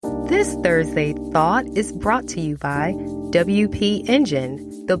This Thursday Thought is brought to you by WP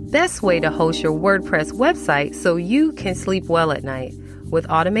Engine, the best way to host your WordPress website so you can sleep well at night. With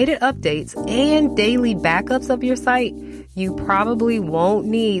automated updates and daily backups of your site, you probably won't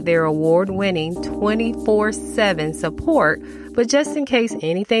need their award-winning 24/7 support, but just in case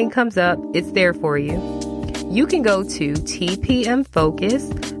anything comes up, it's there for you. You can go to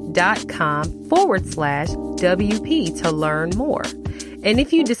tpmfocus.com/WP to learn more. And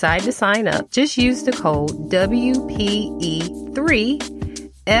if you decide to sign up, just use the code WPE3FREE.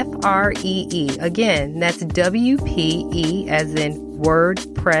 Again, that's WPE as in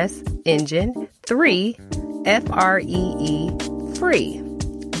WordPress Engine 3 FREE free.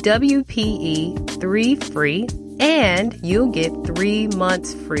 WPE3 free, and you'll get 3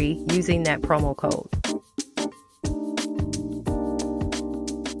 months free using that promo code.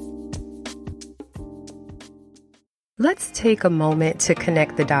 Let's take a moment to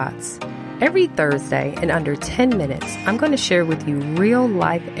connect the dots. Every Thursday, in under 10 minutes, I'm going to share with you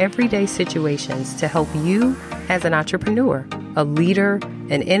real-life, everyday situations to help you as an entrepreneur, a leader,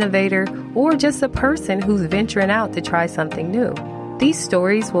 an innovator, or just a person who's venturing out to try something new. These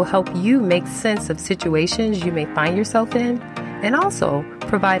stories will help you make sense of situations you may find yourself in, and also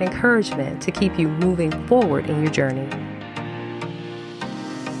provide encouragement to keep you moving forward in your journey.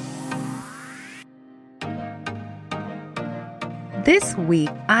 This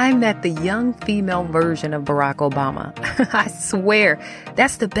week, I met the young female version of Barack Obama. I swear,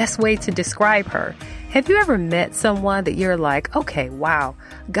 that's the best way to describe her. Have you ever met someone that you're like, okay, wow,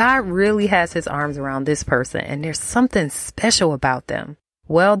 God really has his arms around this person and there's something special about them?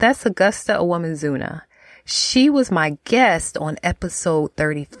 Well, that's Augusta Owamazuna. She was my guest on episode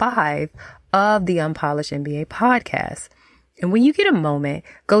 35 of the Unpolished MBA podcast. And when you get a moment,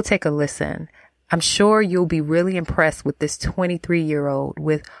 go take a listen. I'm sure you'll be really impressed with this 23-year-old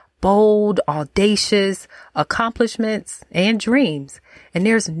with bold, audacious accomplishments and dreams. And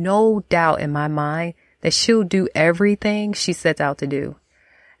there's no doubt in my mind that she'll do everything she sets out to do.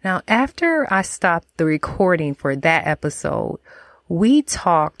 Now, after I stopped the recording for that episode, we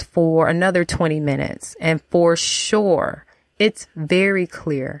talked for another 20 minutes. And for sure, it's very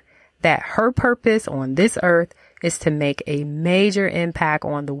clear that her purpose on this earth is to make a major impact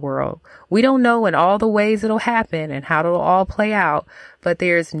on the world. We don't know in all the ways it'll happen and how it'll all play out, but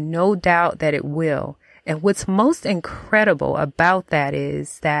there's no doubt that it will. And what's most incredible about that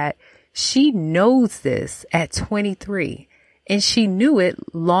is that she knows this at 23, and she knew it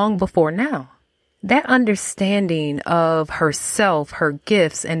long before now. That understanding of herself, her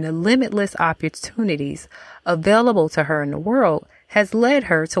gifts, and the limitless opportunities available to her in the world has led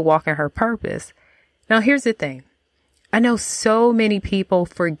her to walk in her purpose. Now, here's the thing. I know so many people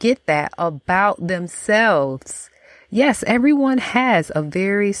forget that about themselves. Yes, everyone has a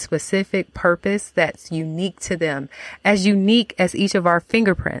very specific purpose that's unique to them, as unique as each of our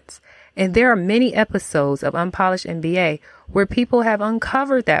fingerprints. And there are many episodes of Unpolished MBA where people have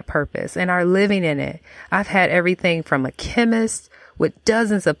uncovered that purpose and are living in it. I've had everything from a chemist with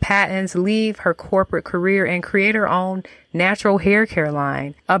dozens of patents leave her corporate career and create her own natural hair care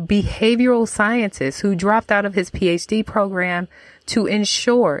line, a behavioral scientist who dropped out of his PhD program to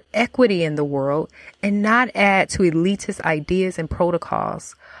ensure equity in the world and not add to elitist ideas and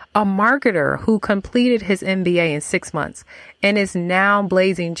protocols, a marketer who completed his MBA in 6 months and is now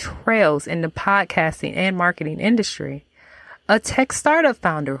blazing trails in the podcasting and marketing industry, a tech startup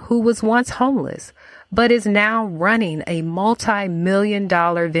founder who was once homeless, but is now running a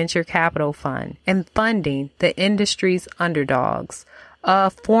multi-million-dollar venture capital fund and funding the industry's underdogs, a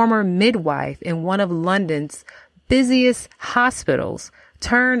former midwife in one of London's busiest hospitals,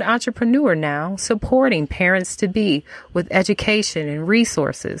 turned entrepreneur now, supporting parents-to-be with education and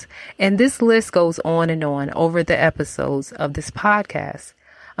resources. And this list goes on and on over the episodes of this podcast.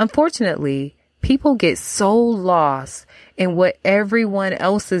 Unfortunately, people get so lost in what everyone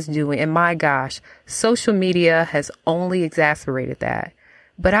else is doing. And my gosh, social media has only exacerbated that.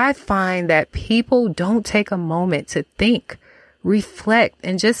 But I find that people don't take a moment to think, reflect,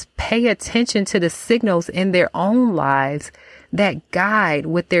 and just pay attention to the signals in their own lives that guide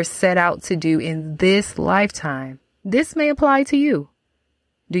what they're set out to do in this lifetime. This may apply to you.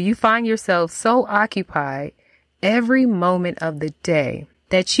 Do you find yourself so occupied every moment of the day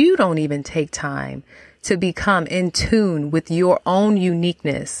that you don't even take time to become in tune with your own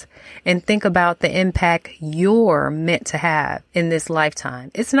uniqueness and think about the impact you're meant to have in this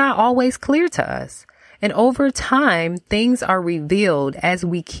lifetime? It's not always clear to us. And over time, things are revealed as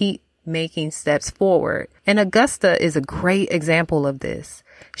we keep making steps forward. And Augusta is a great example of this.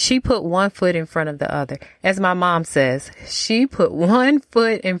 She put one foot in front of the other. As my mom says, she put one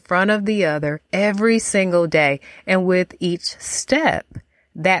foot in front of the other every single day. And with each step,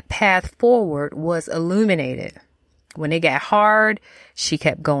 that path forward was illuminated. When it got hard, she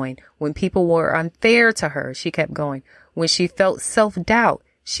kept going. When people were unfair to her, she kept going. When she felt self-doubt,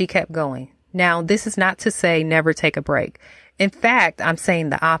 she kept going. Now, this is not to say never take a break. In fact, I'm saying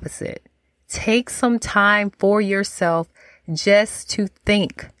the opposite. Take some time for yourself just to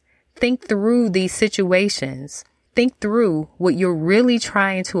think. Think through these situations. Think through what you're really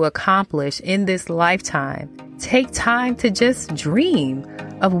trying to accomplish in this lifetime. Take time to just dream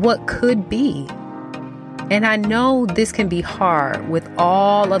of what could be. And I know this can be hard with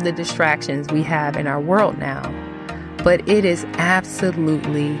all of the distractions we have in our world now, but it is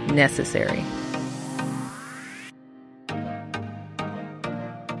absolutely necessary.